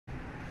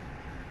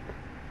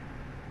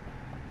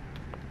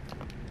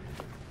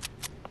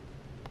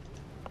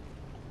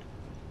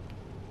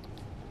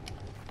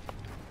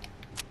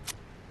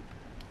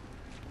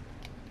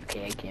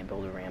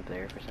build a ramp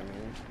there for some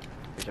reason.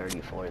 There's already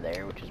a floor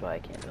there, which is why I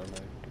can't build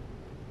one.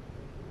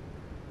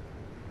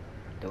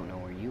 Don't know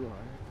where you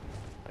are,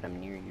 but I'm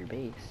near your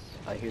base.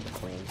 I hear the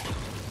plane.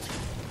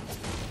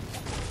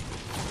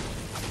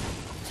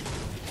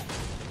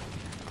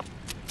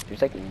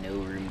 There's like no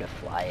room to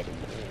fly it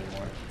into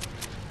anymore.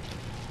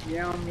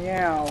 Meow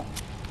meow.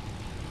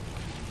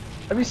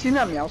 Have you seen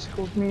that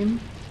Meowsicles meme?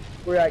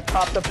 Where I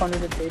popped up under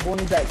the table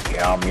and he's like,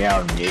 meow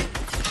meow Nick.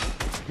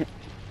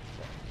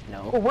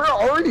 No. Well, where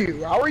are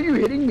you? How are you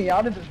hitting me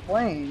out of this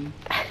plane?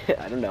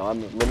 I don't know,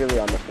 I'm literally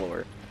on the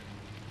floor.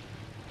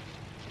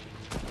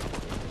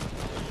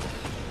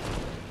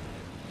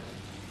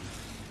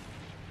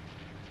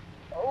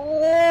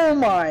 Oh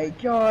my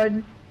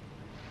god.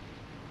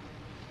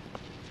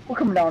 We're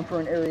coming down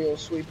for an aerial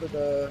sweep with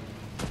a...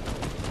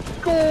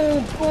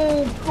 Go,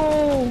 go,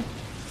 go!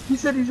 He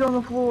said he's on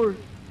the floor.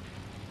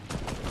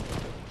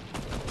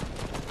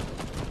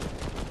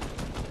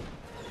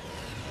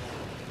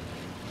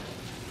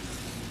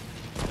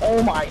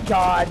 Oh my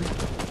god.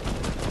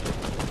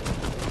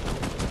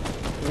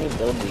 How many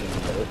builds are you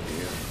gonna go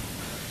through?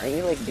 Aren't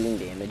you like doing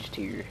damage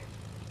to your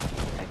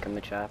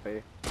Ekama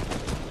chopper?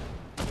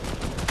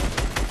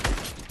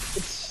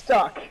 It's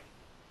stuck.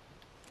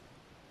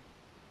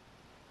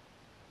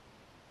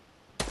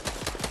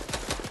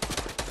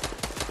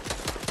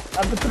 I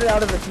have to put it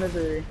out of its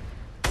misery.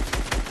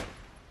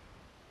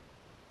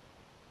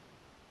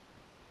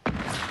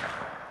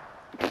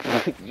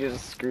 You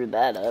just screwed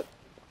that up.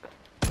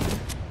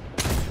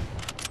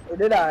 Or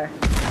did I?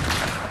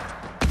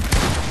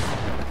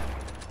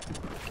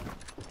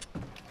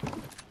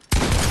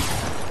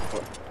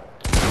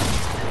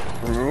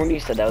 Remember when you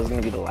said that was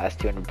gonna be the last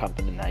 200 pump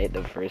of the night,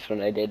 the first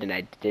one I did, and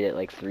I did it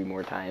like 3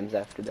 more times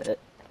after that?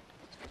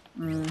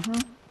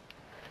 Mm-hmm.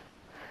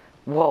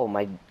 Whoa,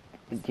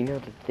 do you know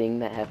the thing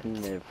that happened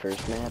in the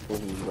first map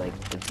when you, like,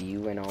 the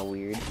view went all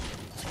weird?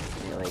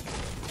 And it, like,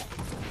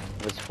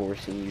 was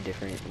forcing you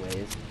different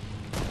ways?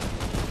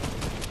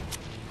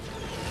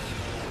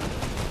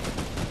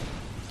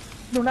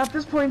 No, not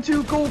this plane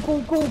too. Go,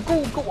 go, go,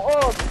 go, go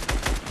up.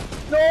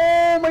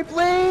 No, my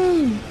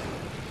plane.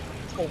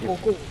 Go, go,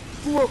 go.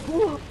 Go up,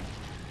 go up.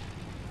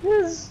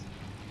 Yes.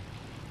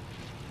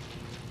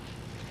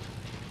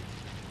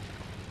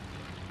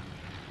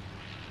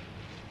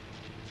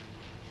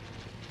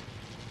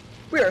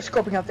 We are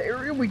scoping out the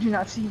area. We do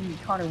not see any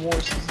Connor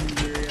Morris's in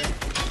the area.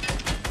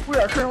 We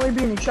are currently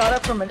being shot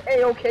at from an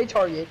AOK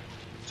target.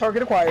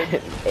 Target acquired.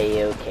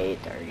 AOK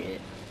target.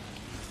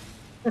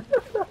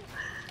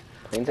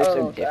 Planes are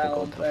so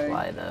difficult to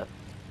fly, though.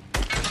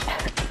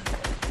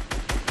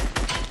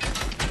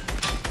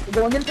 We're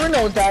going in for a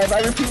nosedive.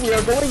 I repeat, we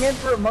are going in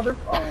for a mother.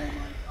 Oh my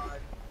god.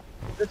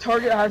 The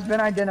target has been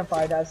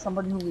identified as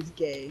somebody who is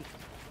gay.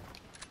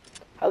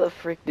 How the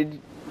frick did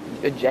you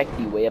eject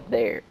you way up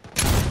there?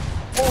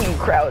 Oh, you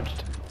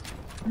crouched.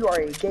 You are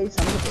a gay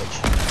son of a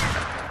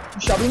bitch.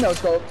 You shall be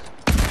no-scoped.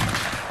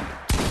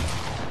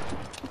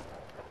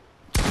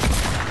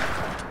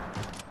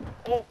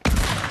 Oh.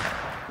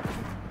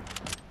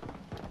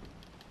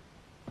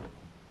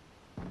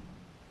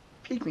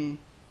 Peek me.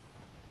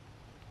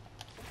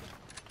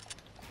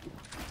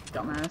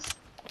 Dumbass.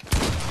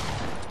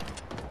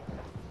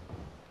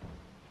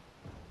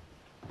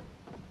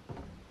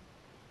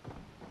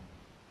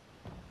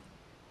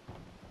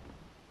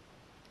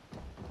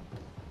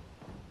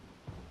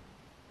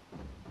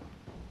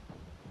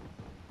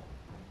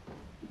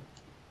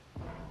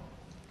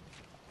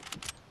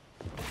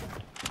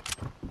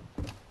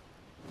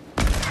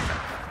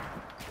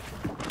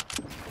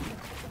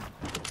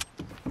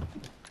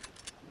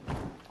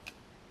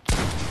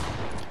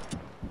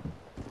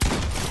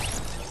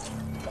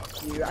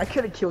 I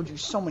could have killed you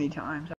so many times.